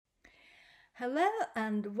Hello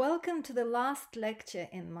and welcome to the last lecture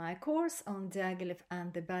in my course on Diaghilev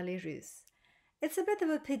and the Ballet Russe. It's a bit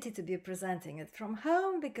of a pity to be presenting it from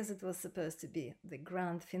home because it was supposed to be the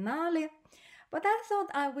grand finale, but I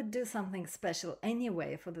thought I would do something special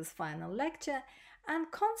anyway for this final lecture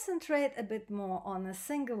and concentrate a bit more on a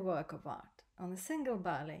single work of art, on a single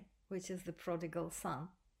ballet, which is The Prodigal Son.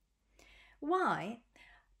 Why?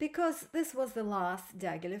 Because this was the last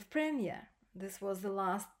Diaghilev premiere. This was the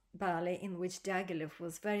last ballet in which Diaghilev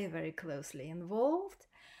was very, very closely involved.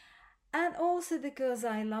 And also because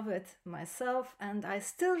I love it myself, and I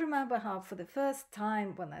still remember how for the first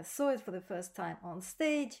time, when I saw it for the first time on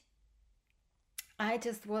stage, I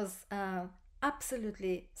just was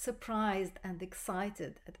absolutely surprised and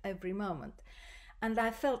excited at every moment. And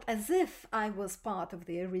I felt as if I was part of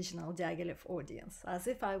the original Diaghilev audience, as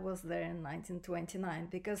if I was there in 1929,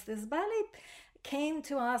 because this ballet came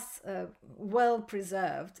to us well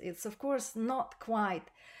preserved. It's of course not quite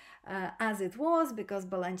as it was because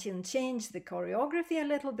Balanchine changed the choreography a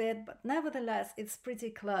little bit, but nevertheless it's pretty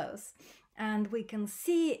close and we can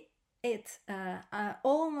see it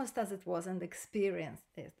almost as it was and experience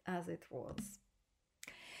it as it was.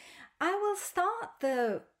 I will start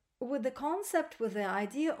though with the concept, with the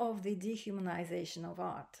idea of the dehumanization of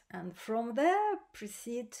art, and from there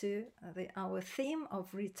proceed to our theme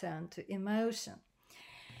of return to emotion.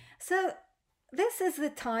 So this is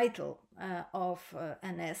the title of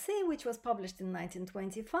an essay which was published in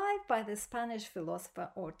 1925 by the Spanish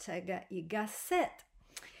philosopher Ortega y Gasset.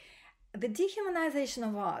 The dehumanization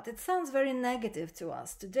of art, it sounds very negative to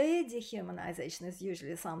us. Today, dehumanization is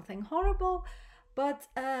usually something horrible, but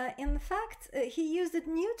in fact, he used it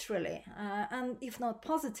neutrally, and if not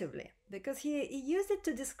positively, because he used it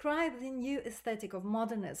to describe the new aesthetic of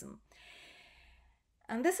modernism.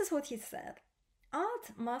 And this is what he said.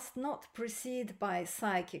 Art must not proceed by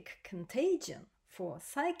psychic contagion, for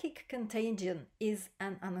psychic contagion is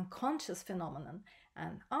an unconscious phenomenon,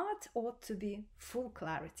 and art ought to be full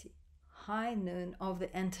clarity, high noon of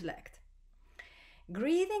the intellect.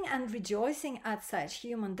 Grieving and rejoicing at such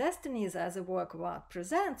human destinies as a work of art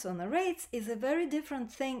presents or narrates is a very different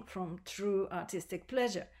thing from true artistic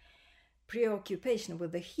pleasure. Preoccupation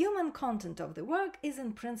with the human content of the work is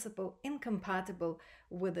in principle incompatible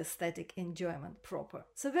with aesthetic enjoyment proper.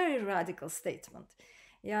 It's a very radical statement.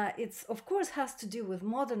 Yeah, it's of course has to do with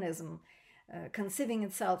modernism conceiving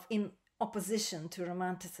itself in opposition to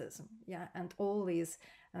romanticism. Yeah, and all these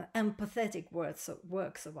empathetic works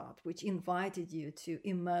of art which invited you to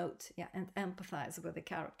emote, and empathize with the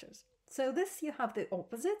characters. So this you have the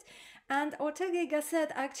opposite, and Ortega y Gasset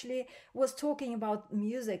actually was talking about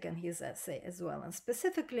music in his essay as well, and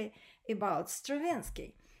specifically about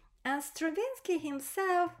Stravinsky. And Stravinsky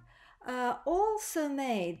himself also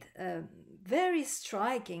made very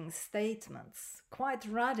striking statements, quite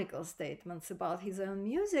radical statements about his own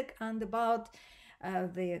music and about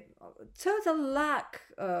the total lack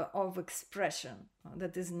of expression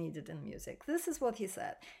that is needed in music. This is what he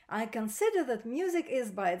said. I consider that music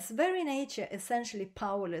is by its very nature essentially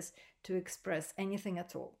powerless to express anything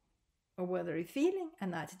at all, or whether a feeling,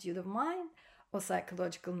 an attitude of mind, or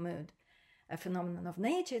psychological mood, a phenomenon of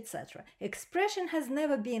nature, etc. Expression has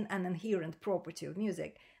never been an inherent property of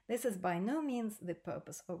music. This is by no means the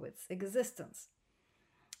purpose of its existence.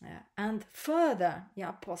 And further,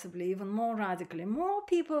 possibly even more radically, most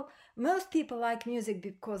people like music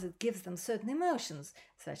because it gives them certain emotions,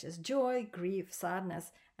 such as joy, grief,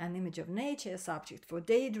 sadness, an image of nature, a subject for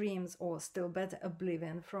daydreams, or still better,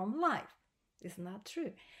 oblivion from life. Isn't that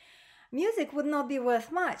true? Music would not be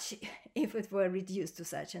worth much if it were reduced to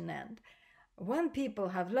such an end. When people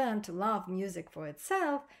have learned to love music for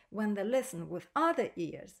itself, when they listen with other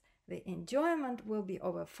ears, the enjoyment will be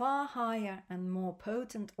of a far higher and more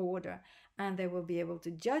potent order, and they will be able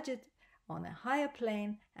to judge it on a higher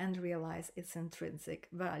plane and realize its intrinsic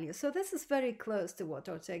value. So this is very close to what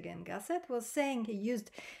Ortega y Gasset was saying. He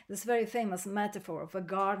used this very famous metaphor of a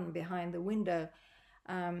garden behind the window,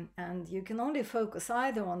 and you can only focus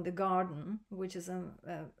either on the garden, which is a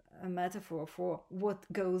metaphor for what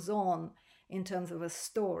goes on in terms of a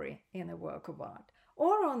story in a work of art,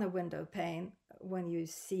 or on a window pane when you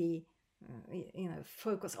see,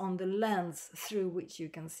 focus on the lens through which you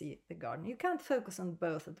can see the garden. You can't focus on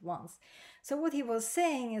both at once. So what he was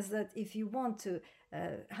saying is that if you want to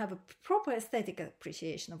have a proper aesthetic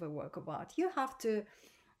appreciation of a work of art, you have to,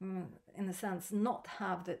 in a sense, not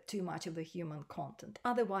have too much of the human content.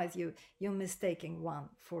 Otherwise, you're mistaking one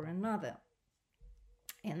for another.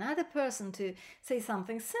 Another person to say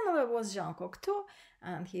something similar was Jean Cocteau,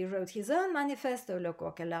 and he wrote his own manifesto, Le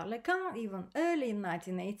Coq et l'Arlequin, even early in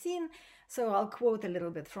 1918, so I'll quote a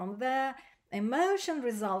little bit from there. emotion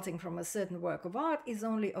resulting from a certain work of art is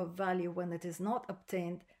only of value when it is not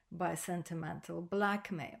obtained by sentimental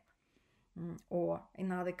blackmail. Or,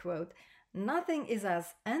 another quote, nothing is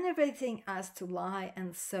as enervating as to lie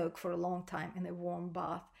and soak for a long time in a warm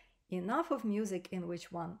bath. Enough of music in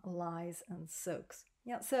which one lies and soaks.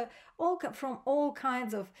 Yeah, so from all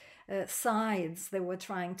kinds of sides, they were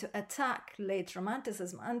trying to attack late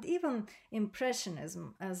Romanticism and even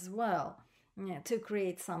Impressionism as well, yeah, to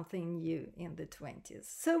create something new in the 20s.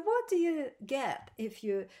 So what do you get if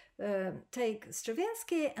you take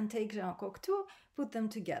Stravinsky and take Jean Cocteau, put them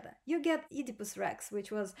together? You get Oedipus Rex,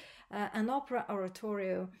 which was an opera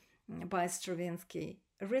oratorio by Stravinsky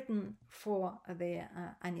written for the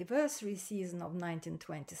anniversary season of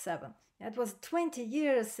 1927. It was 20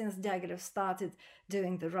 years since Diaghilev started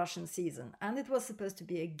doing the Russian season, and it was supposed to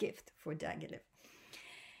be a gift for Diaghilev.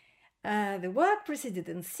 The work proceeded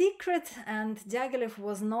in secret, and Diaghilev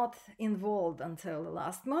was not involved until the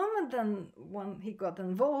last moment, and when he got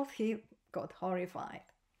involved, he got horrified,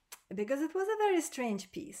 because it was a very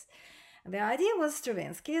strange piece. The idea was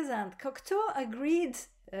Stravinsky's, and Cocteau agreed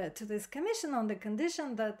to this commission on the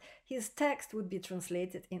condition that his text would be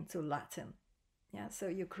translated into Latin. Yeah, so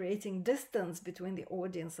you're creating distance between the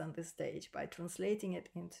audience and the stage by translating it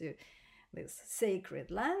into this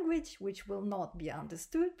sacred language, which will not be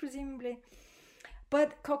understood, presumably.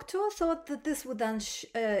 But Cocteau thought that this would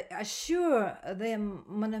assure the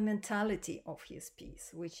monumentality of his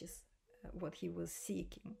piece, which is what he was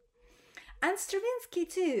seeking. And Stravinsky,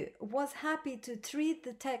 too, was happy to treat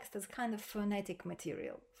the text as kind of phonetic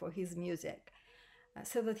material for his music,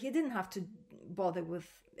 so that he didn't have to bother with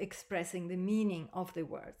expressing the meaning of the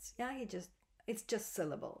words. Yeah, it's just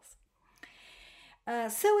syllables.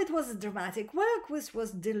 So it was a dramatic work which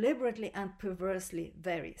was deliberately and perversely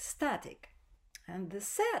very static. And the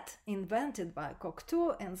set invented by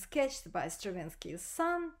Cocteau and sketched by Stravinsky's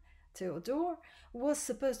son, Theodore, was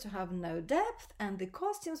supposed to have no depth, and the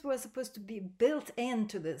costumes were supposed to be built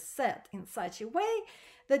into the set in such a way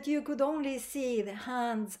that you could only see the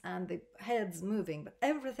hands and the heads moving, but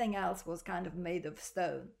everything else was kind of made of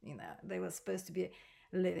stone. They were supposed to be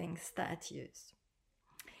living statues.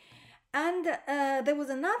 And there was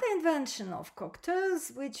another invention of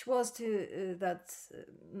Cocteau's, which was that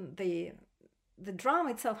the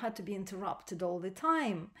drama itself had to be interrupted all the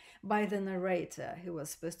time by the narrator, who was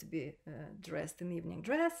supposed to be dressed in evening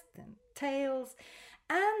dress and tails,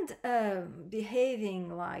 and behaving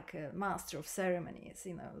like a master of ceremonies,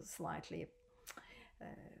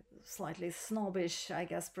 slightly snobbish, I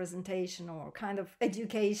guess, presentation, or kind of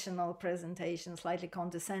educational presentation, slightly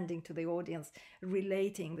condescending to the audience,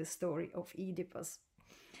 relating the story of Oedipus.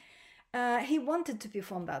 He wanted to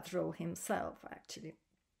perform that role himself, actually.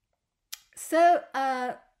 So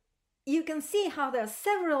you can see how there are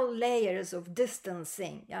several layers of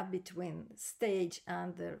distancing between stage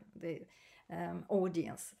and the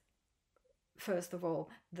audience. First of all,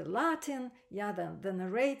 the Latin, then the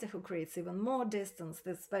narrator, who creates even more distance,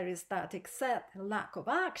 this very static set, lack of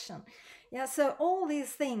action. So all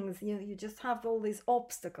these things, you just have all these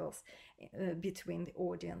obstacles between the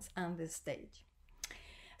audience and the stage.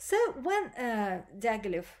 So when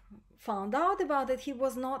Diaghilev found out about it, he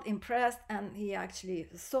was not impressed, and he actually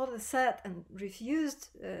saw the set and refused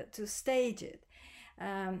to stage it.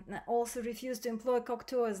 Also refused to employ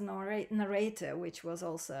Cocteau as narrator, which was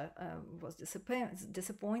also was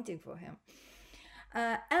disappointing for him.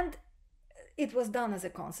 And it was done as a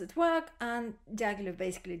concert work, and Diaghilev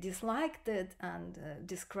basically disliked it and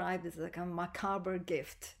described it as like a macabre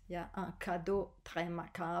gift, un cadeau très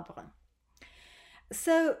macabre.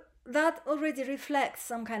 So that already reflects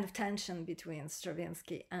some kind of tension between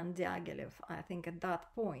Stravinsky and Diaghilev, I think, at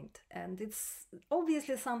that point. And it's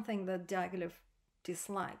obviously something that Diaghilev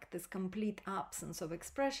disliked. This complete absence of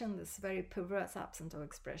expression, this very perverse absence of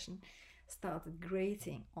expression, started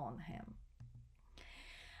grating on him.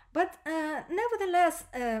 But nevertheless,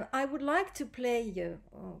 I would like to play you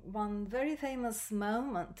one very famous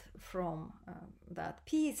moment from that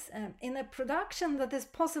piece in a production that is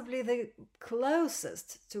possibly the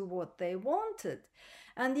closest to what they wanted.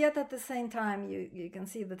 And yet at the same time, you can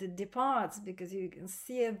see that it departs, because you can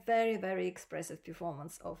see a very, very expressive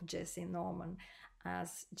performance of Jessye Norman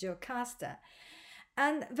as Jocasta.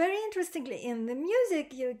 And very interestingly, in the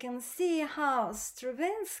music, you can see how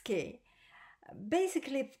Stravinsky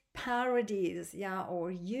basically parodies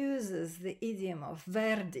or uses the idiom of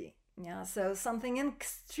Verdi, so something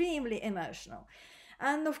extremely emotional.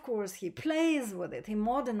 And of course he plays with it, he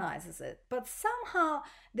modernizes it, but somehow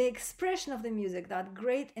the expression of the music, that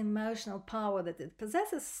great emotional power that it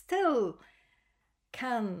possesses, still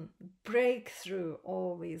can break through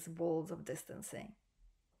all these walls of distancing.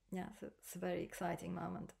 Yeah, so it's a very exciting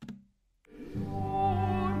moment.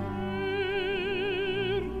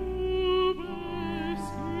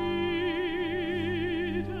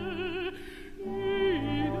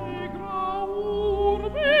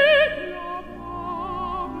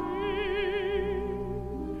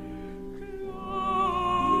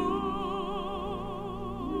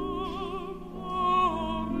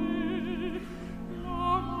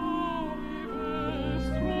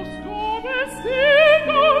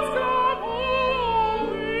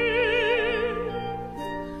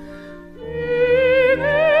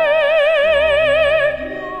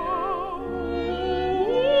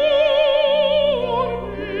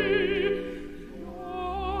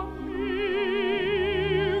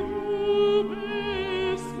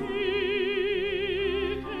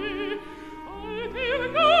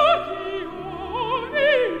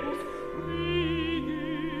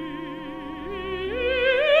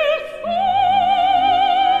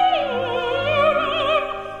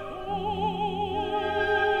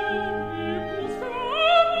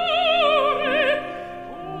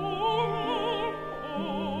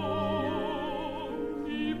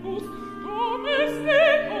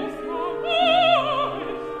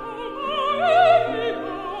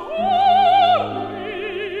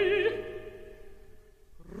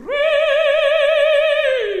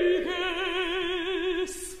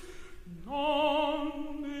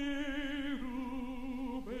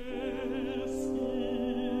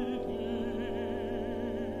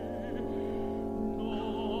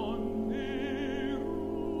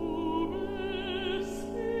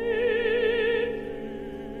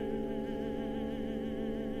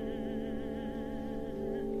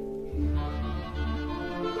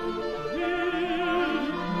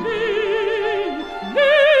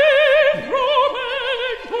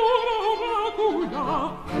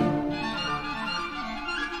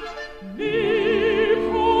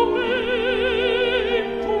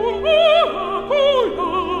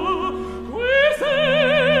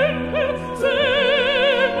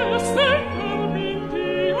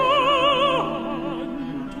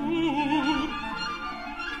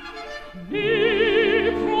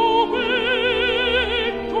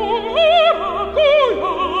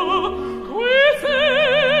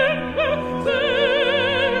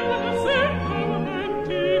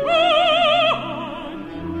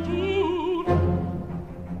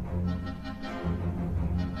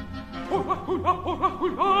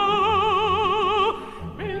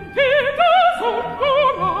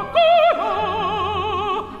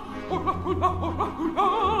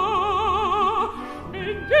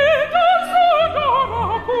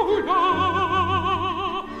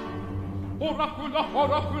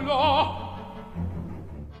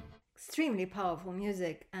 Extremely powerful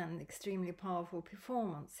music and extremely powerful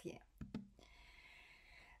performance here.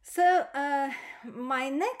 So my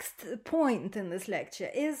next point in this lecture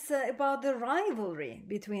is about the rivalry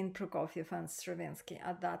between Prokofiev and Stravinsky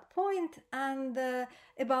at that point, and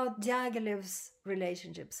about Diaghilev's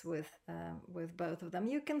relationships with both of them.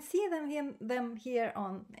 You can see them here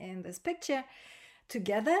in this picture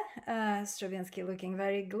together. Stravinsky looking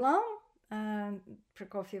very glum,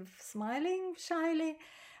 Prokofiev smiling shyly.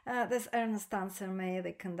 There's Ernst Tanzermeier,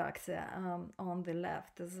 the conductor, on the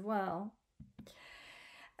left as well.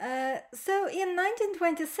 So in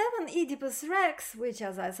 1927, Oedipus Rex, which,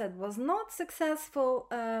 as I said, was not successful,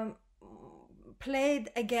 played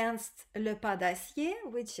against Le Pas d'Acier,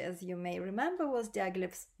 which, as you may remember, was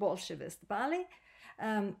Diaghilev's Bolshevist ballet,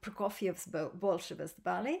 Prokofiev's Bolshevist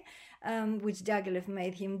ballet, which Diaghilev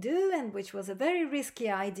made him do, and which was a very risky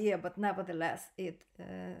idea, but nevertheless it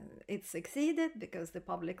succeeded because the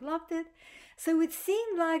public loved it. So it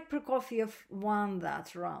seemed like Prokofiev won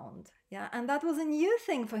that round. Yeah, and that was a new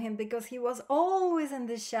thing for him because he was always in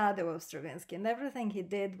the shadow of Stravinsky, and everything he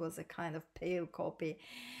did was a kind of pale copy,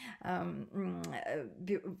 for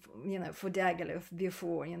Diaghilev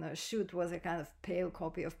before, Shoot was a kind of pale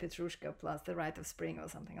copy of Petrushka plus The Rite of Spring or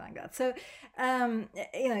something like that. So,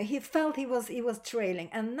 he felt he was trailing,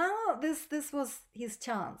 and now this was his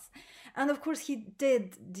chance. And of course, he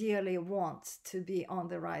did dearly want to be on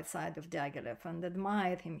the right side of Diaghilev and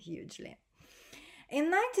admired him hugely. In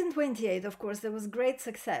 1928, of course, there was great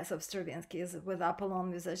success of Stravinsky's with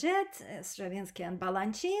Apollon Musagette, Stravinsky and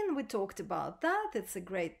Balanchine. We talked about that. It's a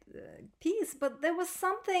great piece, but there was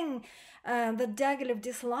something that Diaghilev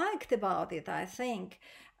disliked about it, I think,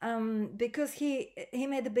 because he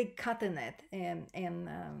made a big cut in it in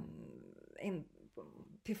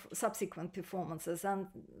subsequent performances and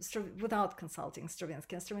without consulting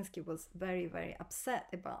Stravinsky. And Stravinsky was very, very upset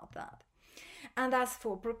about that. And as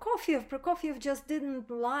for Prokofiev just didn't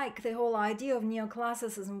like the whole idea of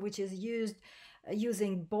neoclassicism, which is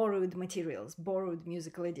using borrowed materials, borrowed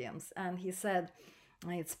musical idioms. And he said,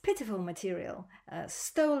 it's pitiful material,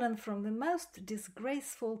 stolen from the most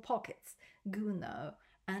disgraceful pockets. Gounod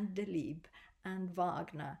and Delibes and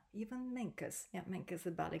Wagner, even Menkes. Yeah, Menkes,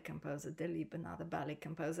 the ballet composer, Delibes, another ballet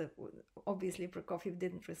composer. Obviously, Prokofiev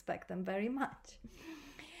didn't respect them very much.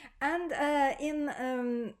 And in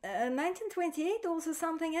 1928, also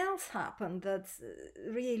something else happened that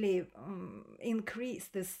really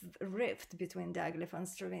increased this rift between Diaghilev and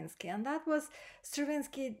Stravinsky. And that was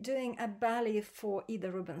Stravinsky doing a ballet for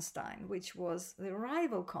Ida Rubinstein, which was the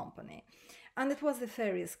rival company. And it was the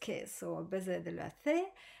Fairy's Kiss, or Baiser de la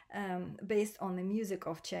Fée, based on the music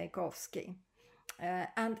of Tchaikovsky.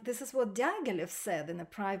 And this is what Diaghilev said in a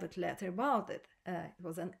private letter about it. It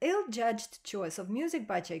was an ill-judged choice of music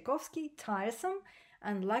by Tchaikovsky, tiresome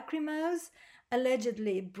and lachrymose,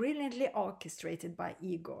 allegedly brilliantly orchestrated by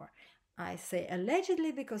Igor. I say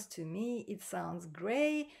allegedly because to me it sounds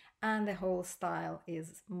grey and the whole style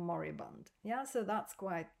is moribund. Yeah, so that's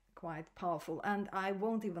quite powerful. And I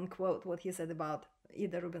won't even quote what he said about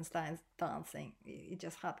Ida Rubinstein's dancing. He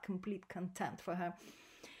just had complete contempt for her.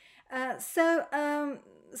 So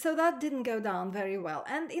that didn't go down very well.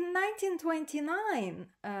 And in 1929,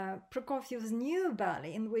 Prokofiev's new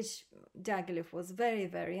ballet, in which Diaghilev was very,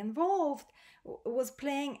 very involved, was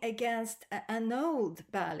playing against an old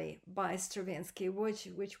ballet by Stravinsky,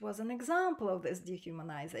 which was an example of this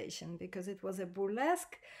dehumanization, because it was a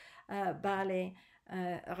burlesque ballet,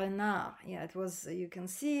 Renard. Yeah, it was, you can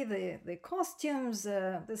see the costumes.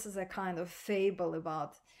 This is a kind of fable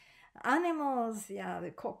about animals, yeah,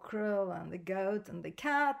 the cockerel and the goat and the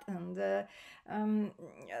cat, and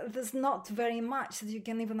there's not very much that you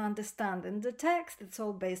can even understand in the text. It's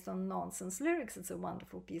all based on nonsense lyrics. It's a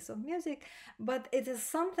wonderful piece of music, but it is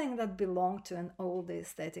something that belonged to an old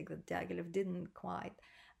aesthetic that Diaghilev didn't quite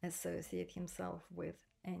associate himself with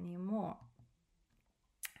anymore.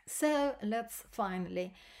 So let's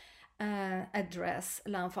finally address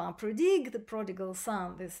L'Enfant Prodigue, the prodigal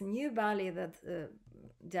son, this new ballet that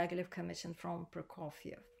Diaghilev commissioned from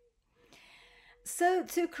Prokofiev. So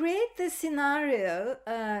to create this scenario,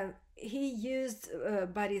 he used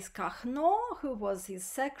Boris Kakhnot, who was his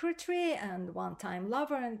secretary and one-time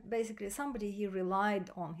lover, and basically somebody he relied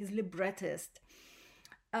on, his librettist.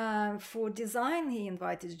 For design, he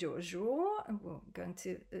invited Georges Rouault, and we're going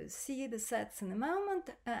to see the sets in a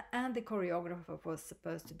moment, and the choreographer was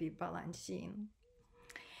supposed to be Balanchine.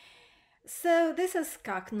 So this is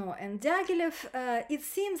Kakhnot and Diaghilev. It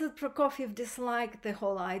seems that Prokofiev disliked the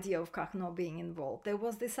whole idea of Kakhnot being involved. There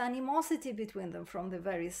was this animosity between them from the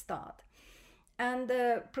very start. And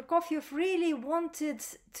Prokofiev really wanted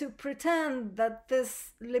to pretend that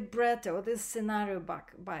this libretto, this scenario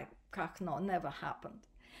by Kakhnot never happened.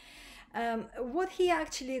 What he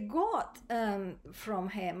actually got from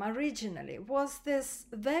him originally was this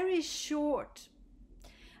very short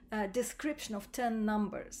description of 10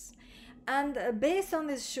 numbers. And based on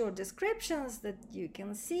these short descriptions that you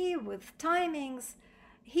can see with timings,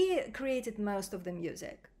 he created most of the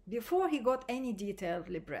music before he got any detailed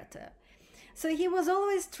libretto. So he was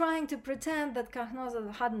always trying to pretend that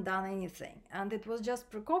Kakhnot hadn't done anything, and it was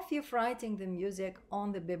just Prokofiev writing the music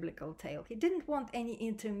on the biblical tale. He didn't want any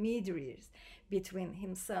intermediaries between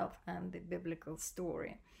himself and the biblical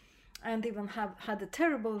story, and even had a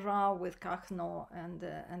terrible row with Kakhnot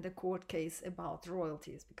and the court case about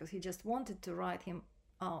royalties, because he just wanted to write him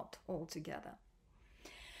out altogether.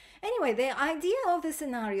 Anyway, the idea of the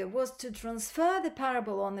scenario was to transfer the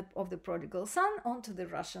parable of the prodigal son onto the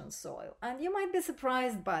Russian soil. And you might be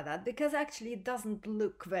surprised by that, because actually it doesn't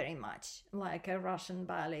look very much like a Russian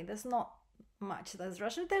ballet. There's not much that's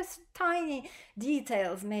Russian. There's tiny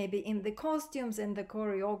details maybe in the costumes, in the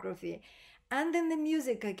choreography, and in the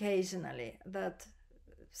music occasionally that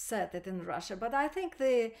set it in Russia. But I think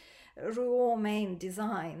the Rouault main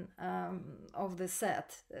design of the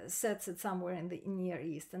sets it somewhere in the Near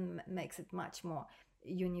East and makes it much more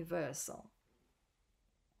universal.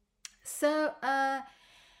 So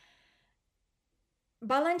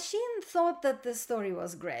Balanchine thought that the story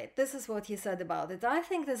was great. This is what he said about it. I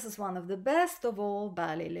think this is one of the best of all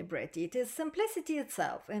ballet libretti. It is simplicity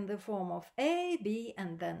itself in the form of A, B,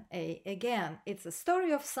 and then A again. It's a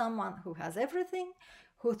story of someone who has everything,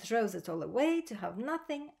 who throws it all away to have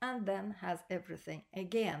nothing, and then has everything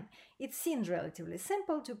again. It seemed relatively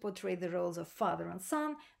simple to portray the roles of father and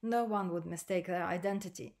son. No one would mistake their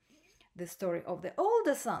identity. The story of the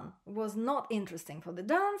older son was not interesting for the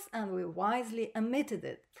dance, and we wisely omitted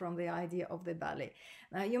it from the idea of the ballet.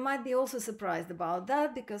 Now, you might be also surprised about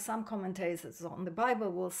that, because some commentators on the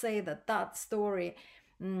Bible will say that that story,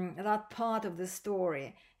 that part of the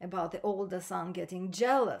story about the older son getting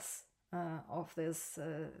jealous of this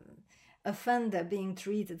offender being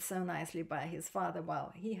treated so nicely by his father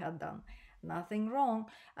while he had done nothing wrong,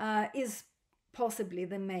 is possibly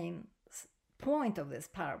the main point of this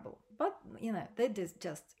parable. But, they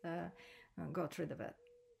just got rid of it.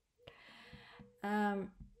 Why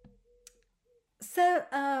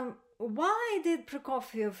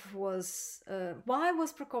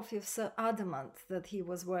was Prokofiev so adamant that he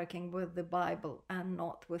was working with the Bible and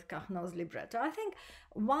not with Carnot's libretto? I think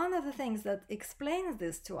one of the things that explains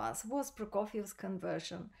this to us was Prokofiev's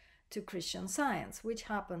conversion to Christian Science, which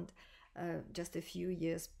happened just a few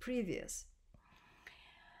years previous.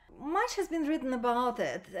 Much has been written about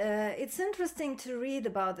it. It's interesting to read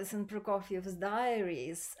about this in Prokofiev's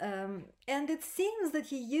diaries, and it seems that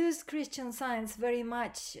he used Christian Science very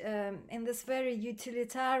much in this very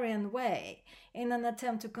utilitarian way, in an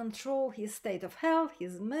attempt to control his state of health,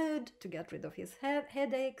 his mood, to get rid of his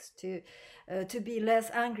headaches, to be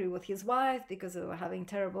less angry with his wife because they were having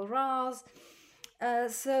terrible rows.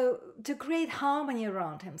 So to create harmony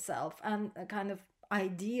around himself and a kind of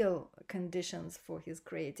ideal conditions for his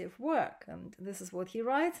creative work. And this is what he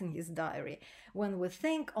writes in his diary. When we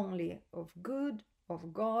think only of good,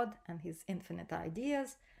 of God and his infinite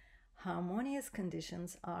ideas, harmonious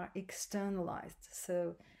conditions are externalized.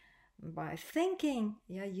 So by thinking,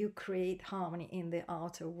 you create harmony in the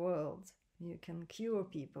outer world. You can cure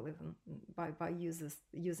people even by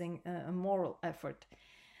using a moral effort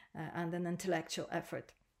and an intellectual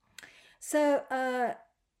effort. So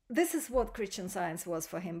this is what Christian Science was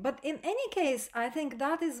for him. But in any case, I think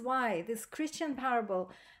that is why this Christian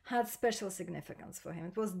parable had special significance for him.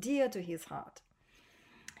 It was dear to his heart.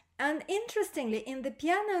 And interestingly, in the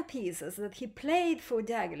piano pieces that he played for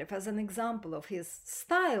Diaghilev as an example of his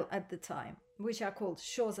style at the time, which are called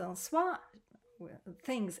choses en soi,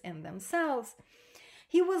 things in themselves,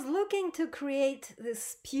 he was looking to create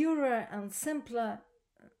this purer and simpler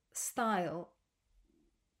style,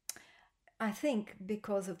 I think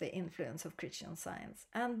because of the influence of Christian Science.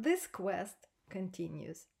 And this quest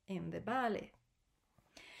continues in the ballet.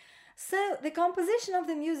 So the composition of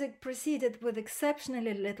the music proceeded with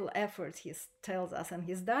exceptionally little effort, he tells us in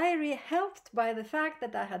his diary, helped by the fact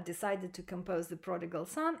that I had decided to compose The Prodigal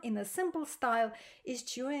Son in a simple style,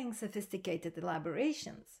 eschewing sophisticated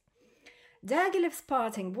elaborations. Diaghilev's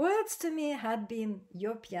parting words to me had been,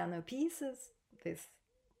 your piano pieces, these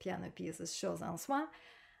piano pieces, choses en soi,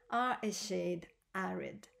 are a shade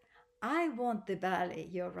arid. I want the ballet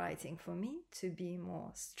you're writing for me to be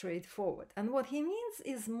more straightforward. And what he means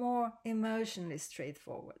is more emotionally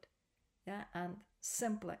straightforward, and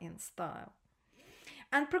simpler in style.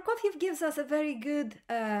 And Prokofiev gives us a very good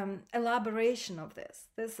elaboration of this.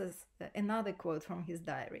 This is another quote from his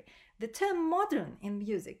diary. The term modern in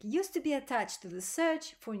music used to be attached to the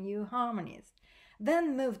search for new harmonies,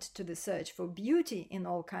 then moved to the search for beauty in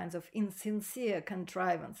all kinds of insincere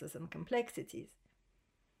contrivances and complexities.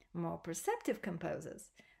 More perceptive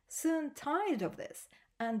composers soon tired of this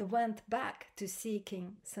and went back to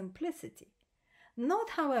seeking simplicity.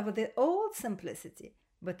 Not, however, the old simplicity,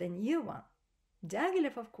 but a new one.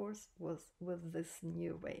 Diaghilev, of course, was with this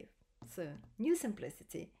new wave. So, new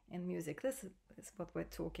simplicity in music, this is what we're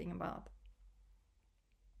talking about.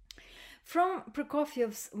 From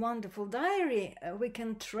Prokofiev's wonderful diary, we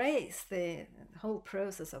can trace the whole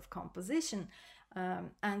process of composition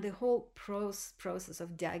and the whole process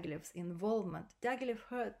of Diaghilev's involvement. Diaghilev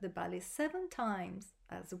heard the ballet 7 times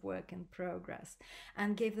as a work in progress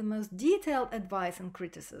and gave the most detailed advice and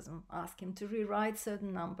criticism, asked him to rewrite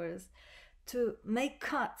certain numbers, to make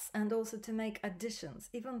cuts and also to make additions,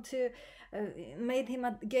 even to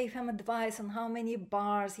gave him advice on how many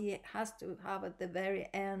bars he has to have at the very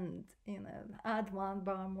end, add 1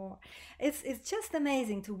 bar more. It's just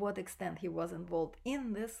amazing to what extent he was involved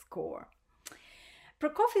in this score.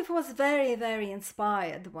 Prokofiev was very, very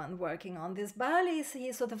inspired when working on this ballet. So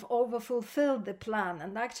he sort of overfulfilled the plan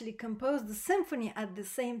and actually composed the symphony at the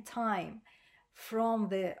same time from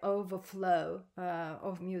the overflow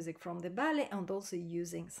of music from the ballet, and also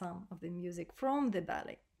using some of the music from the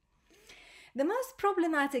ballet. The most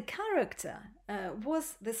problematic character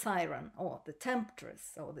was the siren, or the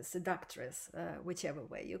temptress, or the seductress, whichever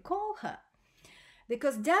way you call her.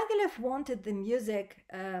 Because Diaghilev wanted the music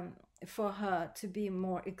for her to be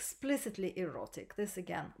more explicitly erotic. This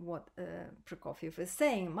again, what Prokofiev is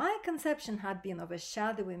saying. My conception had been of a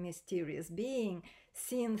shadowy, mysterious being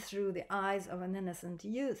seen through the eyes of an innocent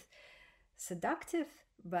youth. Seductive,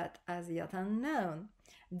 but as yet unknown.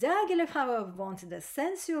 Diaghilev, however, wanted a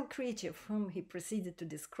sensual creature whom he proceeded to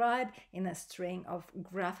describe in a string of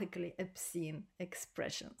graphically obscene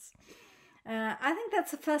expressions. I think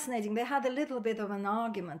that's fascinating. They had a little bit of an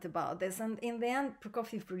argument about this, and in the end,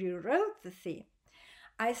 Prokofiev rewrote the theme.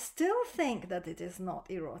 I still think that it is not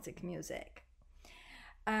erotic music.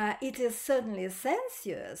 It is certainly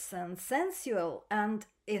sensuous and sensual, and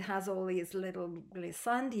it has all these little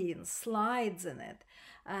glissandi slides in it.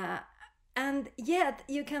 And yet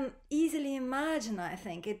you can easily imagine, I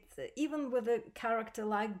think, it even with a character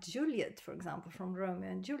like Juliet, for example, from Romeo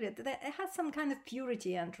and Juliet, it has some kind of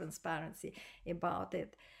purity and transparency about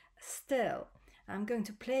it. Still, I'm going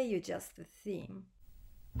to play you just the theme.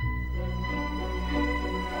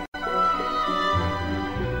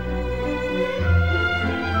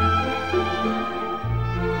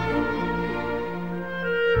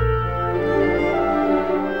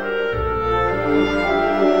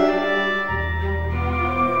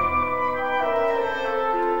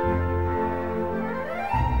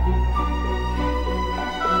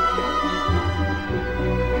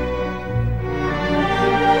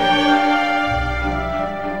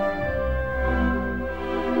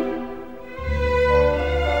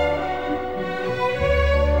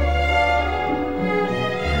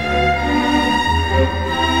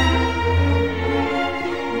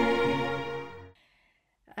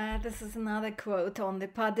 This is another quote on the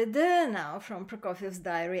pas de deux now from Prokofiev's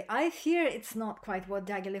diary. I fear it's not quite what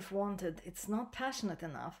Diaghilev wanted. It's not passionate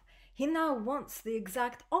enough. He now wants the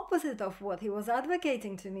exact opposite of what he was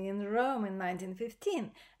advocating to me in Rome in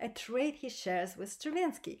 1915. A trait he shares with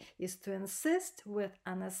Stravinsky is to insist with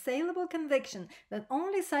unassailable conviction that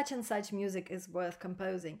only such and such music is worth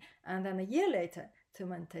composing, and then a year later to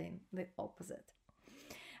maintain the opposite.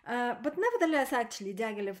 But nevertheless, actually,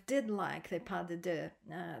 Diaghilev did like the pas de deux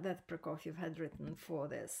that Prokofiev had written for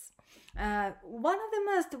this. One of the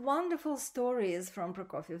most wonderful stories from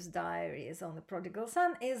Prokofiev's diaries on the prodigal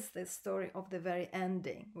son is the story of the very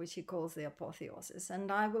ending, which he calls the apotheosis.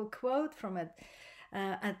 And I will quote from it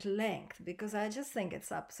at length, because I just think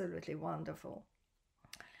it's absolutely wonderful.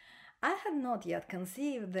 I had not yet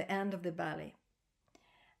conceived the end of the ballet.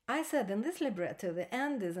 I said in this libretto the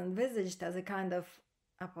end is envisaged as a kind of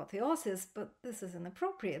apotheosis, but this is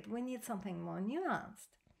inappropriate. We need something more nuanced.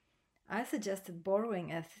 I suggested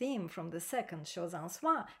borrowing a theme from the second Choses en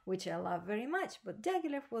Soi, which I love very much, but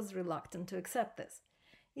Diaghilev was reluctant to accept this.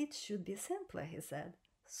 It should be simpler, he said,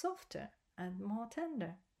 softer and more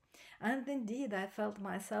tender. And indeed, I felt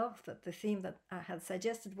myself that the theme that I had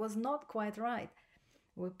suggested was not quite right.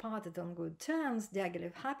 We parted on good terms,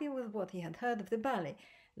 Diaghilev happy with what he had heard of the ballet.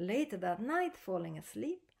 Later that night, falling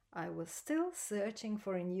asleep, I was still searching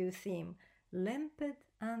for a new theme, limpid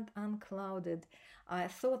and unclouded. I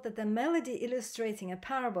thought that a melody illustrating a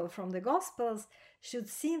parable from the Gospels should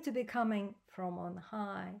seem to be coming from on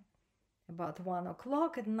high. About 1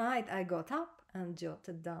 o'clock at night, I got up and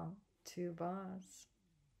jotted down 2 bars.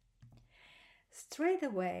 Straight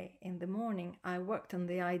away in the morning, I worked on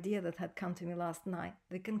the idea that had come to me last night,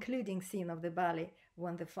 the concluding scene of the ballet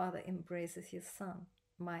when the father embraces his son.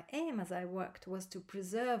 My aim as I worked was to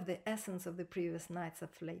preserve the essence of the previous night's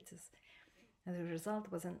afflatus. And the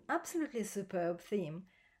result was an absolutely superb theme,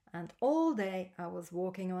 and all day I was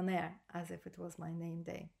walking on air as if it was my name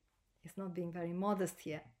day. It's not being very modest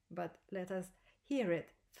here, but let us hear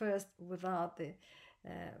it first without the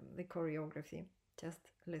choreography.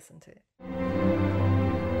 Just listen to it.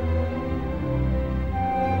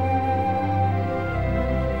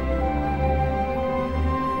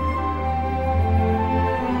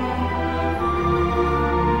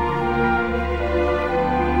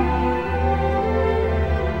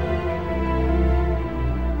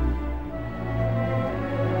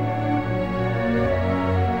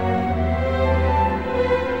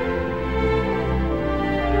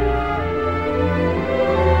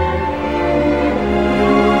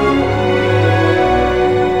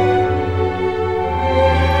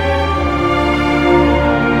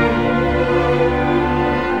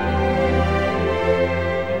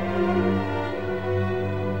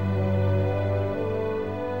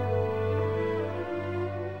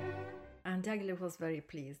 Was very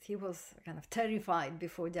pleased. He was kind of terrified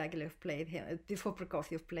before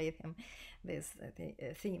Prokofiev played him this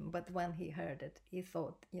theme, but when he heard it, he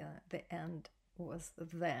thought, yeah, the end was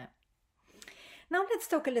there. Now let's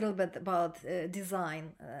talk a little bit about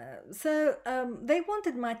design. So they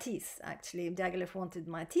wanted Matisse, actually. Diaghilev wanted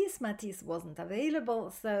Matisse. Matisse wasn't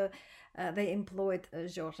available, so they employed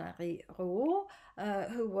Georges-Henri Rouault,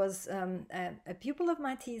 who was a pupil of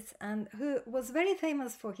Matisse and who was very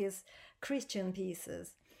famous for his Christian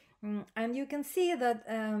pieces. And you can see that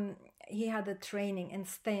he had a training in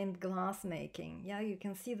stained glass making. Yeah, you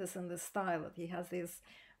can see this in the style that he has these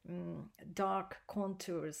dark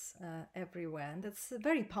contours everywhere, and it's a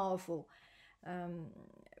very powerful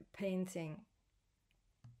painting.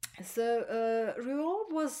 So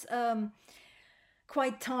Rouault was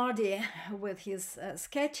quite tardy with his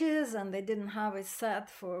sketches, and they didn't have it set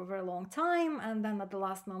for a very long time, and then at the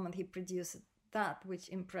last moment he produced that, which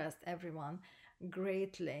impressed everyone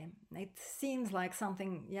greatly. It seems like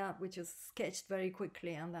something, yeah, which is sketched very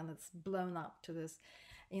quickly and then it's blown up to this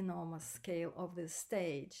enormous scale of this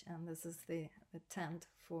stage, and this is the tent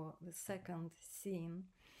for the second scene.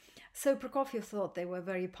 So Prokofiev thought they were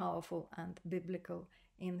very powerful and biblical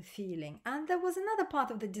in feeling. And there was another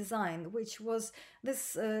part of the design, which was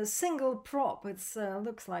this single prop. It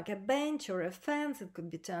looks like a bench or a fence. It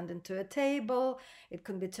could be turned into a table. It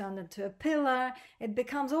could be turned into a pillar. It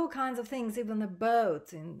becomes all kinds of things, even a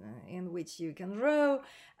boat in which you can row.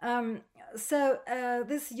 So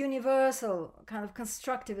this universal kind of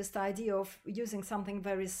constructivist idea of using something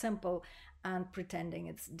very simple and pretending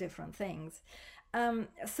it's different things.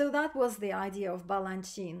 So that was the idea of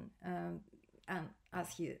Balanchine, and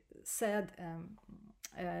as he said,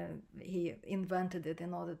 he invented it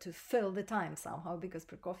in order to fill the time somehow, because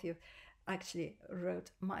Prokofiev actually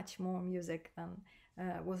wrote much more music than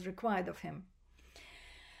was required of him.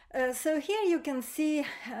 So here you can see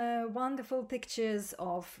wonderful pictures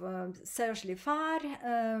of Serge Liffard,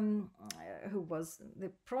 who was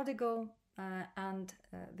the prodigal and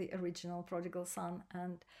the original prodigal son,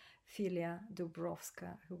 and Filia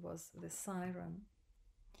Dubrovska, who was the siren.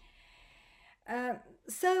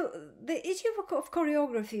 So the issue of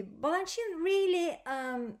choreography, Balanchine really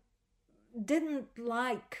didn't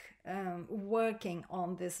like working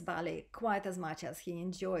on this ballet quite as much as he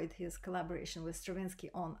enjoyed his collaboration with Stravinsky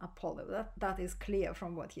on Apollo. That is clear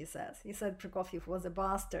from what he says. He said Prokofiev was a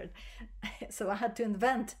bastard, so I had to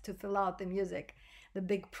invent to fill out the music. The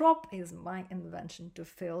big prop is my invention to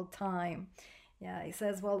fill time. Yeah, he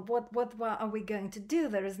says, well, what are we going to do?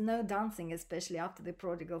 There is no dancing, especially after the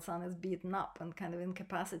prodigal son is beaten up and kind of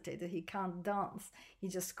incapacitated. He can't dance. He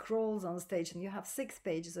just crawls on stage, and you have 6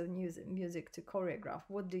 pages of music to choreograph.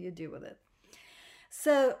 What do you do with it?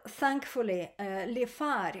 So thankfully,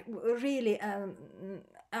 Liffard really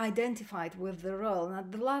identified with the role, and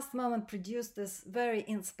at the last moment produced this very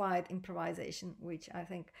inspired improvisation, which I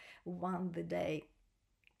think won the day.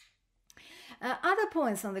 Other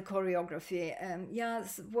points on the choreography,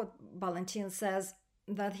 yes, what Balanchine says,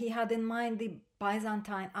 that he had in mind the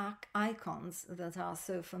Byzantine icons that are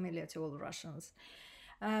so familiar to all Russians.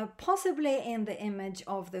 Possibly in the image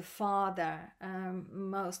of the father,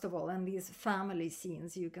 most of all, and these family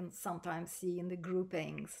scenes you can sometimes see in the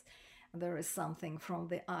groupings. There is something from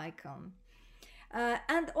the icon.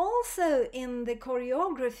 And also in the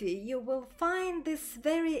choreography, you will find this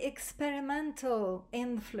very experimental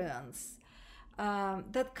influence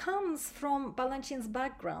that comes from Balanchine's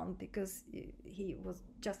background, because he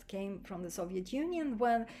just came from the Soviet Union,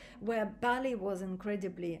 where ballet was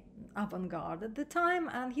incredibly avant-garde at the time,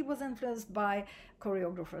 and he was influenced by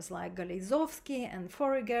choreographers like Galeizovsky and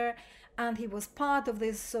Fouriger, and he was part of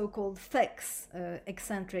this so-called FEX,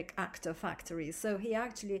 eccentric actor factory. So he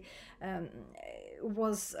actually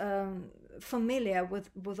was familiar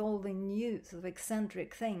with all the new sort of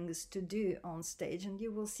eccentric things to do on stage, and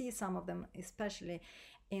you will see some of them, especially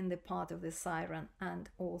in the part of the siren and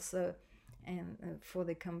also for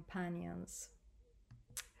the companions.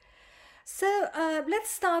 So let's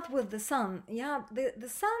start with the sun. Yeah, the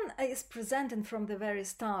sun is presented from the very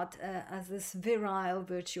start as this virile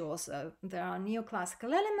virtuoso. There are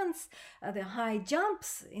neoclassical elements, the high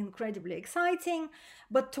jumps, incredibly exciting,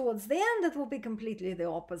 but towards the end it will be completely the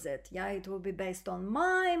opposite. Yeah, it will be based on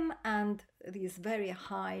mime and these very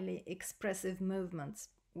highly expressive movements,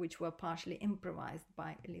 which were partially improvised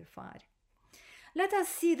by Liffard. Let us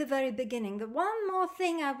see the very beginning. The one more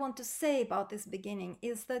thing I want to say about this beginning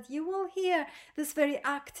is that you will hear this very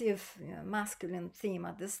active masculine theme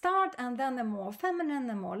at the start, and then a more feminine,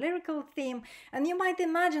 a more lyrical theme. And you might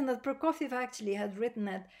imagine that Prokofiev actually had written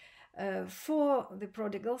it for the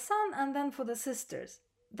prodigal son and then for the sisters.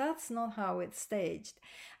 That's not how it's staged.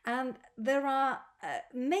 And there are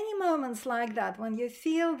many moments like that when you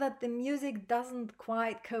feel that the music doesn't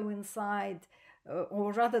quite coincide,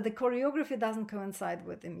 or rather the choreography doesn't coincide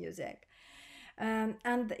with the music. And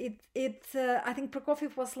I think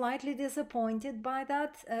Prokofiev was slightly disappointed by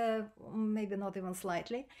that, maybe not even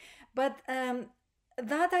slightly, but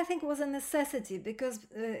that I think was a necessity, because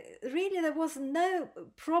really there was no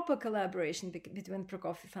proper collaboration between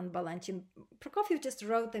Prokofiev and Balanchine. Prokofiev just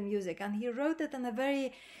wrote the music, and he wrote it in a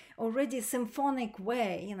very already symphonic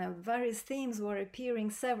way. You know, various themes were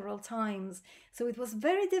appearing several times, so it was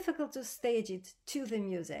very difficult to stage it to the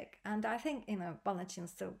music. And I think, you know, Balanchine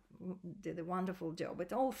still did a wonderful job.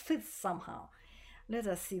 It all fits somehow. Let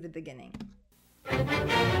us see the beginning.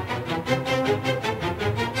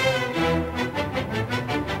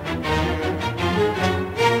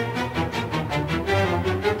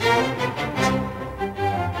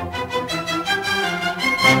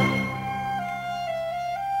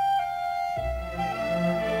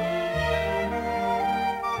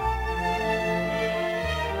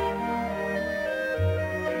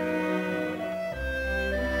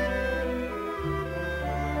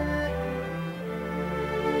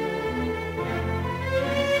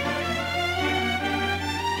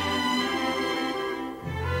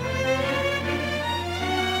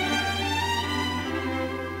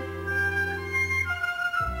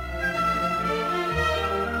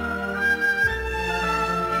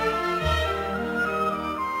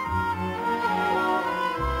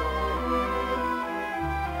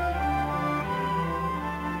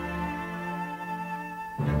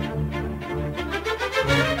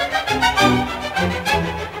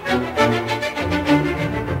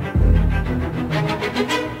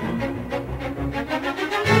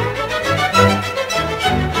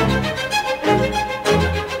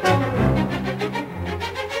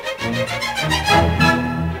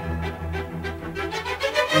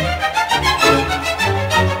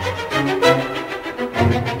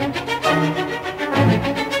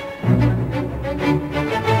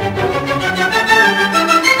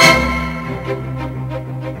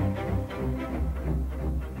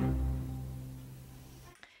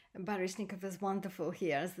 Baryshnikov is wonderful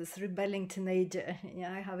here as this rebelling teenager,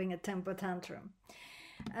 yeah, having a temper tantrum.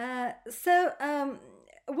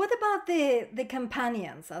 What about the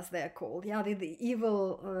companions, as they're called? Yeah, the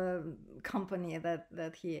evil company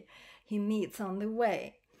that he meets on the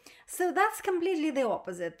way. So that's completely the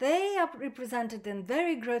opposite. They are represented in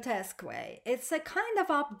very grotesque way. It's a kind of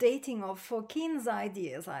updating of Fokин's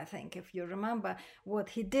ideas, I think, if you remember what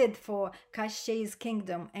he did for Kashchei's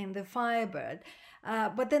Kingdom in The Firebird.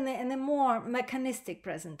 But then in a more mechanistic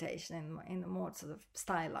presentation, in a more sort of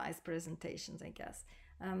stylized presentations, I guess.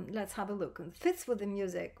 Let's have a look. It fits with the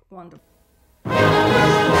music, wonderful.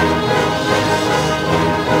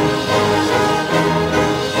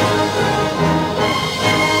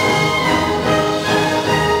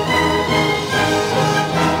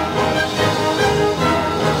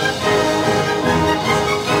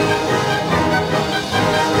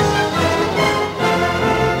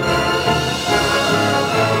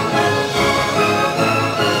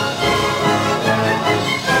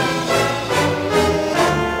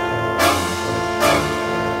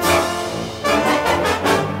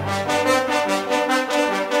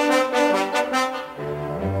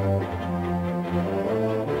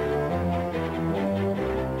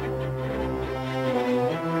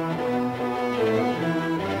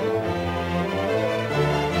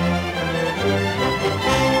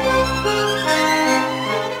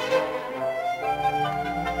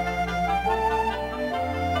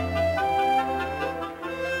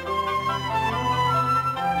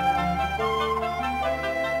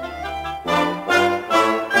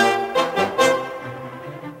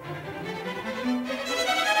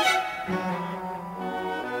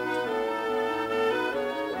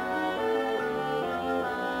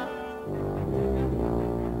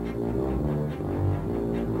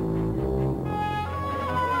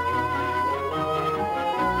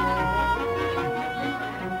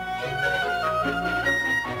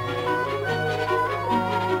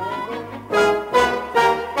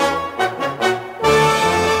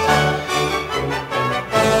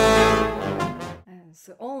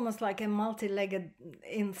 Like a multi-legged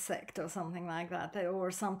insect or something like that,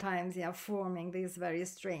 or sometimes forming these very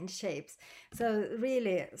strange shapes. So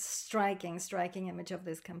really striking image of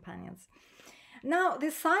these companions. Now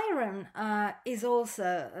the siren is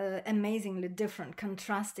also amazingly different,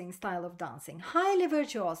 contrasting style of dancing, highly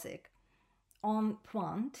virtuosic, on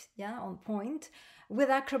point, with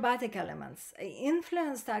acrobatic elements,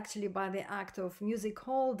 influenced actually by the act of music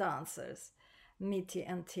hall dancers. Mitty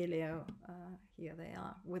and Tilio, here they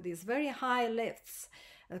are, with these very high lifts,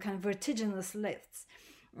 kind of vertiginous lifts.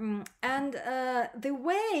 And the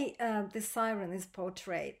way the siren is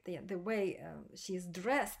portrayed, the way she's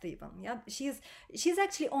dressed, even, yeah, she's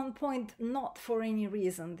actually on point, not for any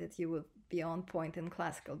reason that you would be on point in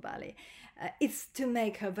classical ballet. It's to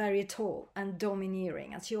make her very tall and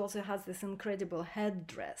domineering, and she also has this incredible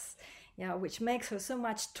headdress, yeah, which makes her so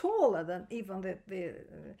much taller than even the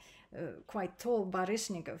quite tall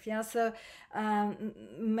Baryshnikov, yeah. So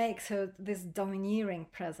makes her this domineering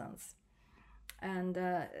presence, and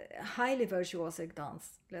highly virtuosic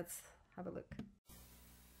dance. Let's have a look.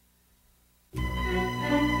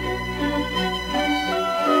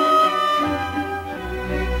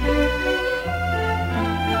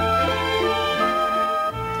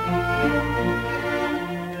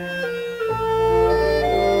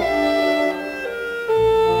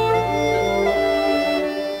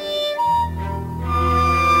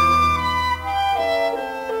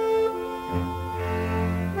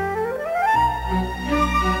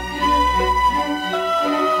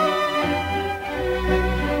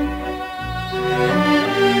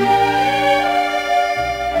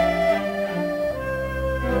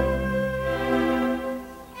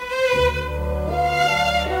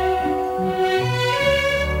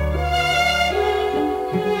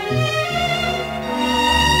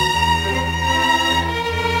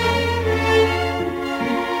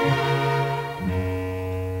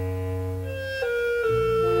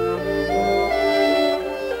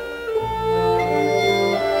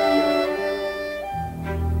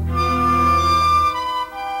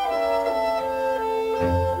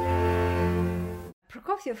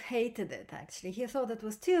 Prokofiev hated it, actually. He thought it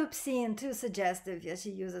was too obscene, too suggestive. Yeah, she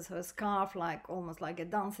uses her scarf like almost like a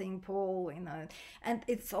dancing pole, you know, and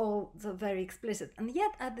it's all so very explicit. And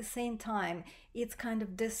yet at the same time, it's kind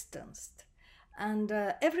of distanced. And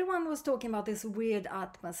everyone was talking about this weird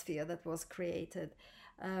atmosphere that was created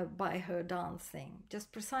by her dancing,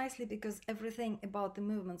 just precisely because everything about the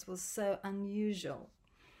movements was so unusual.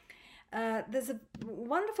 There's a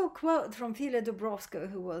wonderful quote from Filia Dubrovska,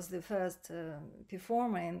 who was the first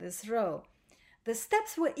performer in this role. The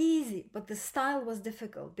steps were easy, but the style was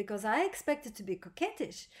difficult, because I expected to be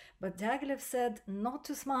coquettish, but Diaghilev said not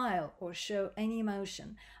to smile or show any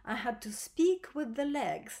emotion. I had to speak with the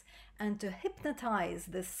legs and to hypnotize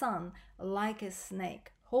the son like a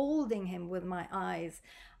snake, holding him with my eyes.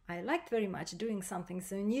 I liked very much doing something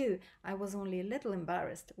so new. I was only a little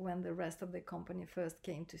embarrassed when the rest of the company first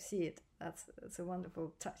came to see it. That's a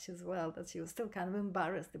wonderful touch as well, that she was still kind of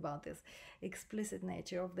embarrassed about this explicit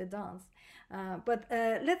nature of the dance. But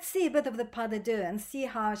let's see a bit of the pas de deux and see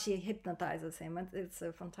how she hypnotizes him. It's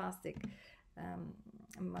a fantastic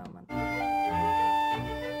moment.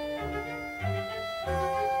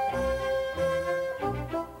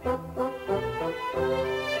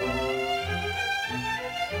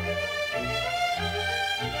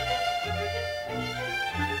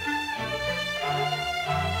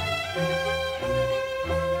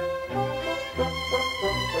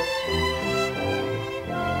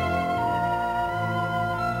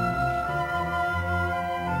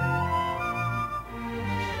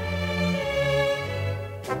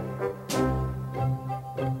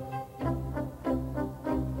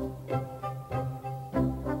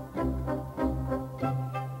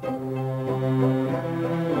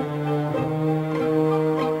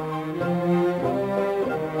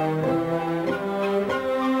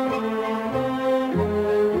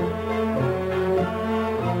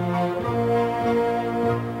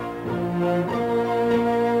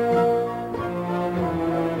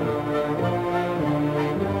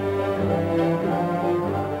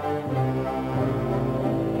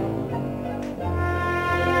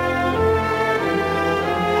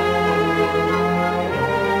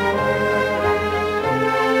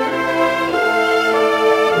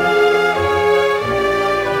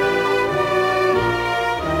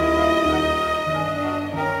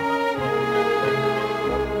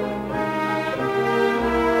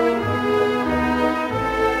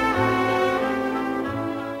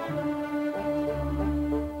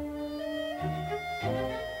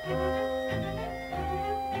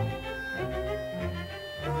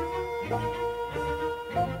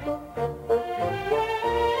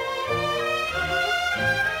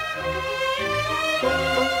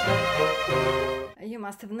 You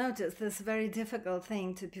must have noticed this very difficult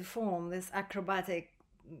thing to perform, this acrobatic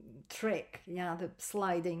trick, yeah, the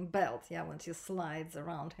sliding belt, yeah, when she slides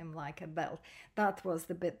around him like a belt. That was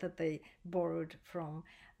the bit that they borrowed from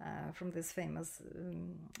this famous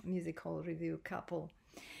music hall review couple.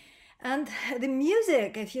 And the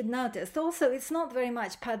music, if you'd noticed, also it's not very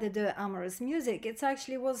much pas de deux amorous music. It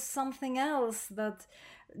actually was something else that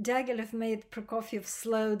Diaghilev made Prokofiev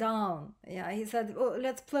slow down. Yeah, he said, "Oh,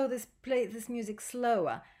 let's play this music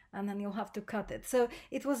slower, and then you'll have to cut it." So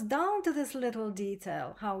it was down to this little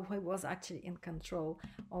detail how he was actually in control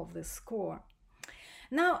of the score.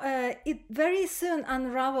 Now, it very soon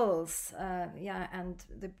unravels, and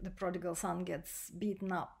the prodigal son gets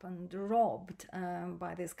beaten up and robbed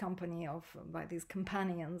by this by these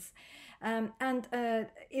companions. And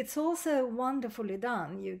it's also wonderfully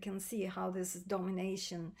done. You can see how this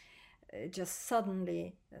domination, just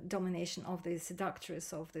suddenly, domination of the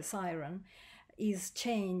seductress of the siren, is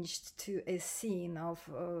changed to a scene of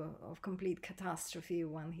complete catastrophe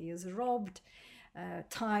when he is robbed.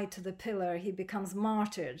 Tied to the pillar, he becomes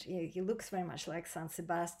martyred. He looks very much like Saint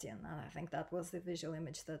Sebastian, and I think that was the visual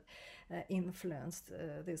image that influenced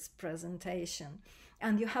this presentation.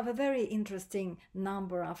 And you have a very interesting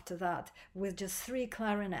number after that with just 3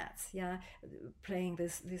 clarinets, playing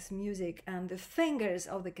this music, and the fingers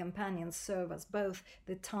of the companions serve as both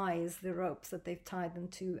the ties, the ropes that they've tied them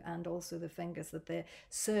to, and also the fingers that they're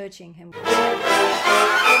searching him with.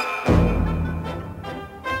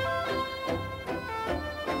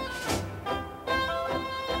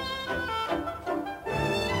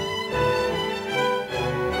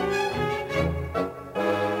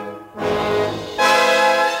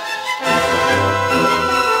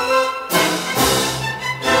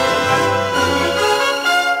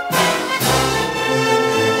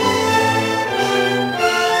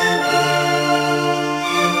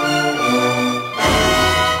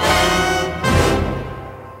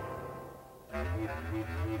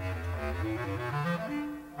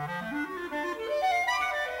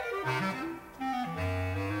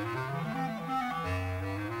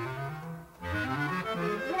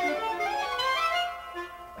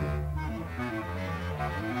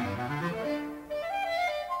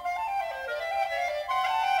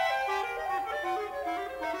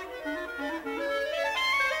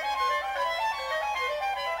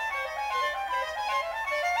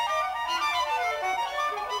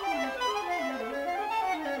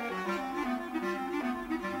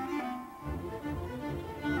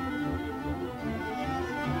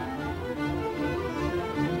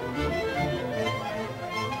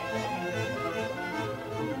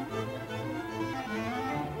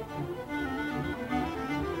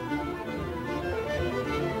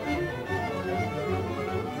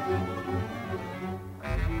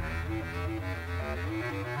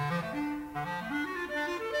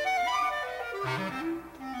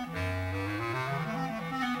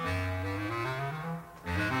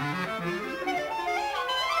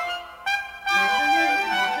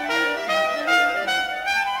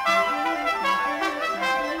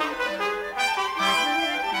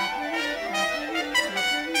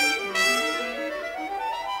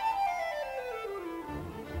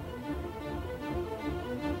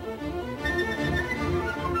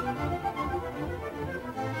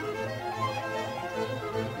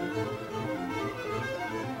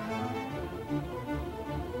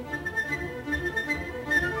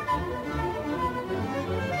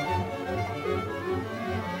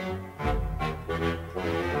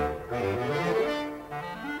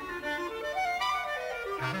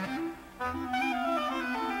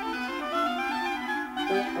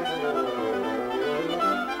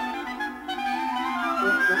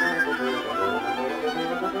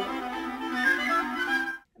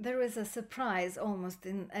 There is a surprise almost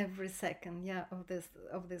in every second, of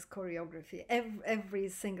this choreography. Every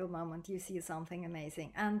single moment you see something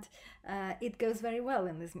amazing, and it goes very well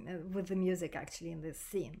in this with the music actually in this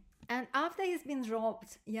scene. And after he's been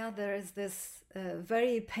robbed, there is this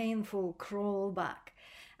very painful crawl back.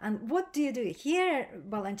 And what do you do? Here,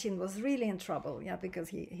 Balanchine was really in trouble, because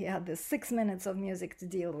he had this 6 minutes of music to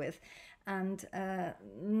deal with and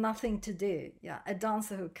nothing to do. A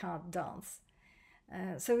dancer who can't dance.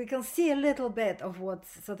 So we can see a little bit of what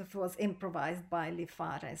sort of was improvised by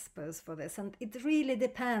Lifar, I suppose, for this. And it really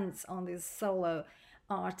depends on this solo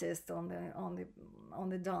artist, on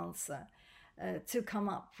the dancer, to come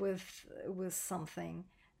up with something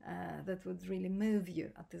that would really move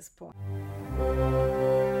you at this point.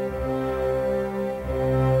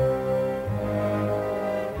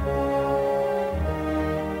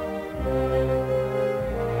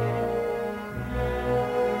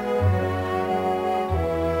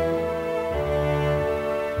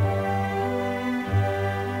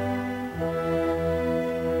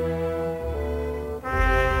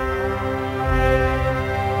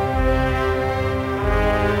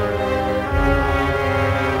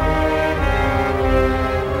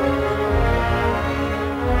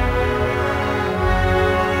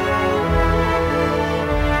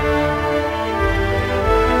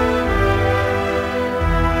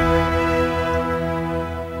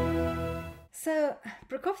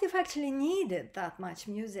 Prokofiev actually needed that much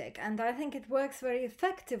music, and I think it works very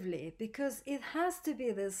effectively because it has to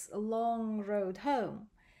be this long road home,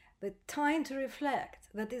 the time to reflect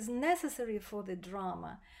that is necessary for the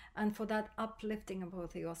drama and for that uplifting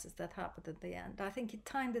apotheosis that happened at the end. I think he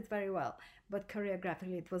timed it very well, but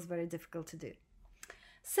choreographically it was very difficult to do.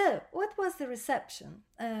 So, what was the reception?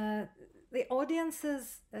 The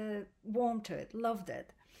audiences warmed to it, loved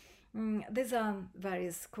it. These are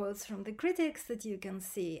various quotes from the critics that you can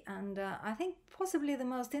see, and I think possibly the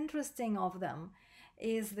most interesting of them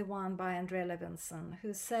is the one by Andrea Levinson,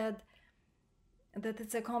 who said that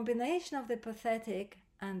it's a combination of the pathetic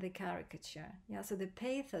and the caricature. Yeah, so the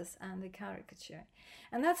pathos and the caricature.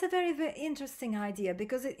 And that's a very, very interesting idea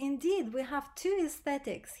because indeed we have two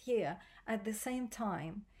aesthetics here at the same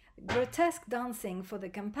time. Grotesque dancing for the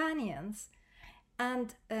companions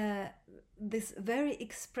and this very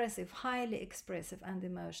expressive, highly expressive and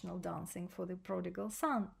emotional dancing for the prodigal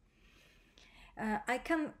son. I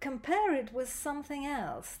can compare it with something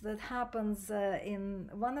else that happens in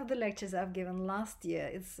one of the lectures I've given last year.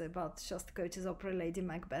 It's about Shostakovich's opera Lady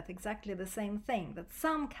Macbeth, exactly the same thing, that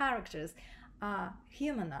some characters are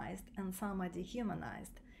humanized and some are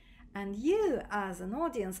dehumanized. And you, as an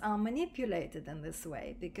audience, are manipulated in this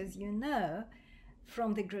way because you know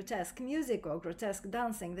from the grotesque music or grotesque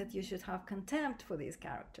dancing that you should have contempt for these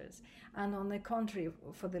characters. And on the contrary,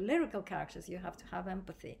 for the lyrical characters, you have to have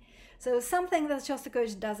empathy. So something that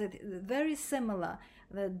Shostakovich does it very similar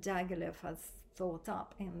that Diaghilev has thought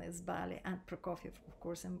up in this ballet, and Prokofiev, of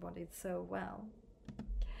course, embodied so well.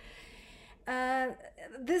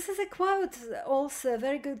 This is a quote, also a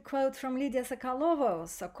very good quote from Lydia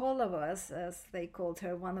Sokolova, as they called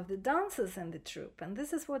her, one of the dancers in the troupe. And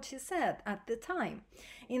this is what she said at the time.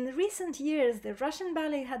 In recent years, the Russian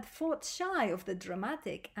ballet had fought shy of the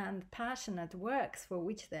dramatic and passionate works for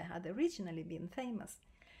which they had originally been famous.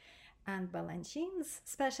 And Balanchine's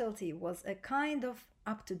specialty was a kind of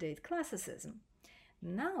up-to-date classicism.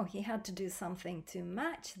 Now he had to do something to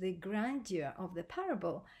match the grandeur of the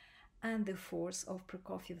parable and the force of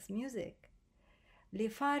Prokofiev's music.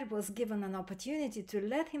 Lifar was given an opportunity to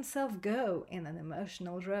let himself go in an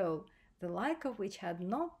emotional role, the like of which had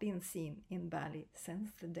not been seen in ballet since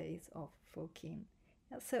the days of Fokine.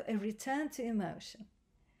 So a return to emotion,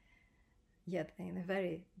 yet in a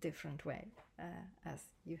very different way, as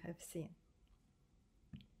you have seen.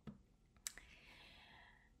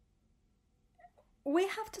 We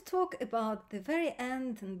have to talk about the very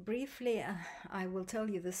end, and briefly I will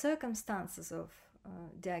tell you the circumstances of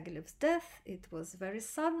Diaghilev's death. It was very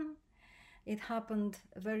sudden. It happened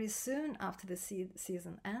very soon after the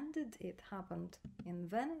season ended. It happened in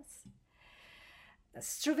Venice.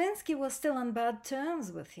 Stravinsky was still on bad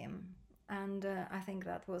terms with him, and I think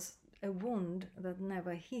that was a wound that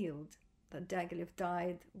never healed, that Diaghilev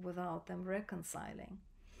died without them reconciling.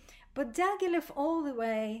 But Diaghilev all the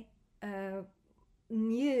way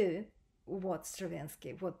knew what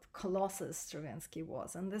Colossus Stravinsky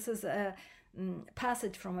was. And this is a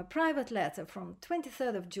passage from a private letter from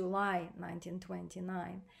 23rd of July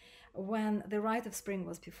 1929, when The Rite of Spring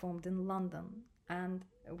was performed in London, and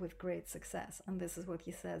with great success. And this is what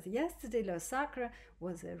he says: "Yesterday Le Sacre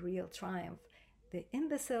was a real triumph. The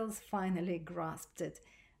imbeciles finally grasped it.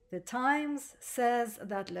 The Times says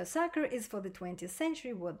that Le Sacre is for the 20th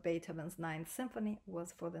century what Beethoven's Ninth Symphony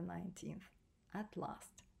was for the 19th. At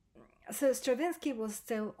last." So Stravinsky was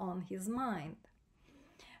still on his mind.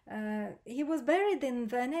 He was buried in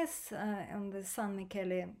Venice on the San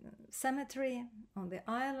Michele Cemetery on the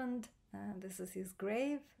island. This is his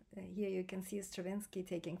grave. Here you can see Stravinsky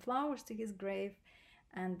taking flowers to his grave.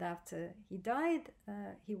 And after he died,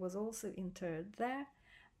 he was also interred there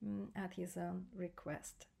at his own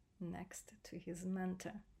request, next to his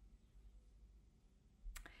mentor.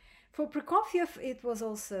 For Prokofiev, it was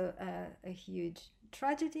also a huge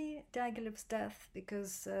tragedy, Diaghilev's death,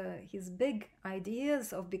 because his big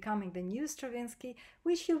ideas of becoming the new Stravinsky,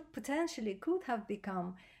 which he potentially could have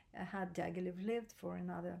become had Diaghilev lived for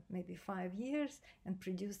another maybe 5 years and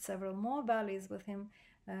produced several more ballets with him,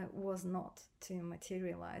 was not to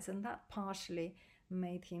materialize. And that partially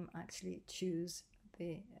made him actually choose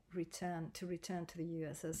the return to the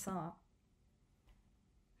USSR.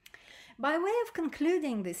 By way of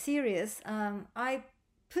concluding the series, I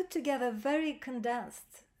put together in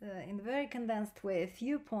a very condensed way, a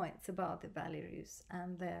few points about the Ballets Russes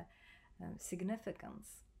and their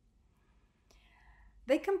significance.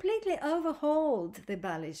 They completely overhauled the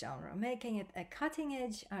ballet genre, making it a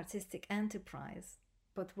cutting-edge artistic enterprise,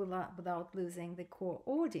 but without losing the core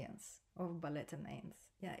audience of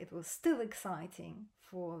Balletonanes. yeah, it was still exciting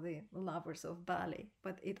for the lovers of ballet,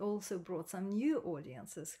 but it also brought some new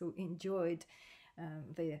audiences who enjoyed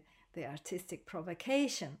the artistic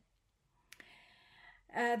provocation.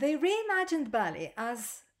 They reimagined ballet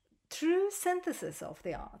as true synthesis of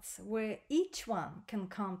the arts, where each one can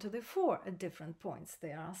come to the fore at different points.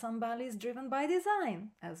 There are some ballets driven by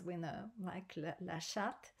design, as we know, like La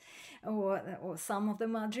Chatte, or some of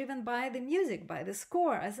them are driven by the music, by the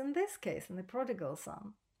score, as in this case, in The Prodigal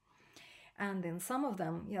Son. And in some of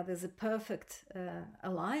them, yeah, there's a perfect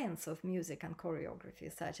alliance of music and choreography,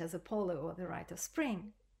 such as Apollo or The Rite of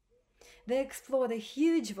Spring. They explored a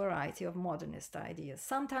huge variety of modernist ideas,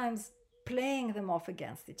 sometimes playing them off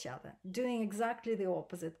against each other, doing exactly the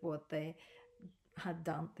opposite what they had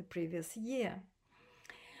done the previous year.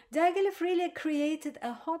 Diaghilev really created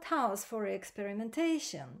a hothouse for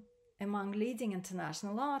experimentation among leading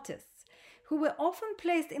international artists, who were often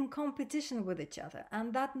placed in competition with each other,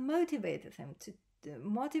 and that motivated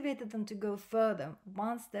them to go further,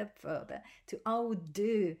 one step further, to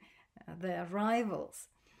outdo their rivals.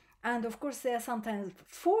 And of course, they are sometimes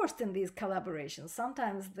forced in these collaborations.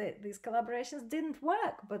 Sometimes these collaborations didn't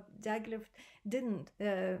work, but Diaghilev didn't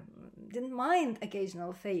mind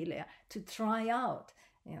occasional failure to try out,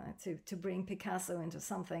 to bring Picasso into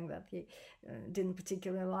something that he didn't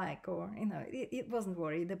particularly like, or it wasn't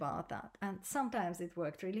worried about that. And sometimes it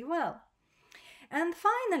worked really well. And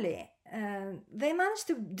finally, they managed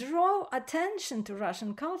to draw attention to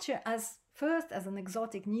Russian culture first as an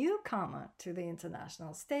exotic newcomer to the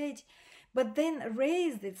international stage, but then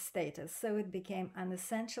raised its status so it became an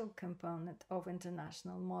essential component of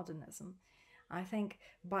international modernism. I think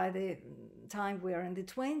by the time we are in the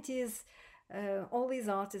 20s, all these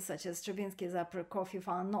artists such as Stravinsky, Prokofiev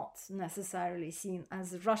are not necessarily seen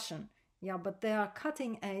as Russian, but they are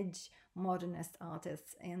cutting-edge modernist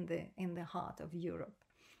artists in the heart of Europe.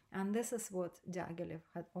 And this is what Diaghilev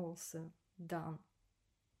had also done.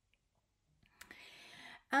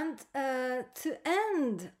 And to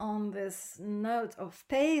end on this note of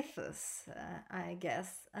pathos, I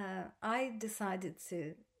guess, I decided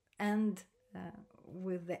to end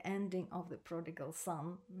with the ending of The Prodigal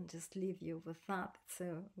Son, and just leave you with that. It's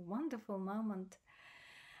a wonderful moment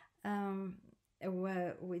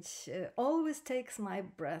which always takes my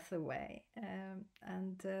breath away,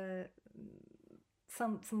 and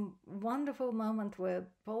some wonderful moment where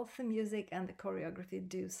both the music and the choreography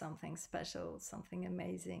do something special, something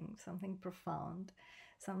amazing, something profound,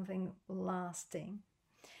 something lasting.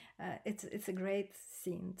 It's a great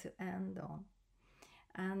scene to end on.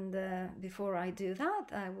 And before I do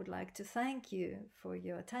that, I would like to thank you for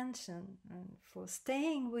your attention and for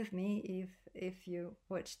staying with me if you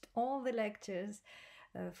watched all the lectures,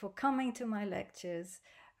 for coming to my lectures,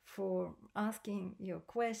 for asking your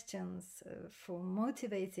questions, for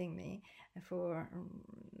motivating me, for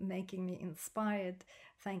making me inspired.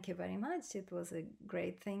 Thank you very much. It was a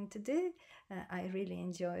great thing to do. I really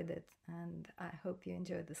enjoyed it, and I hope you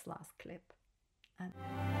enjoyed this last clip. And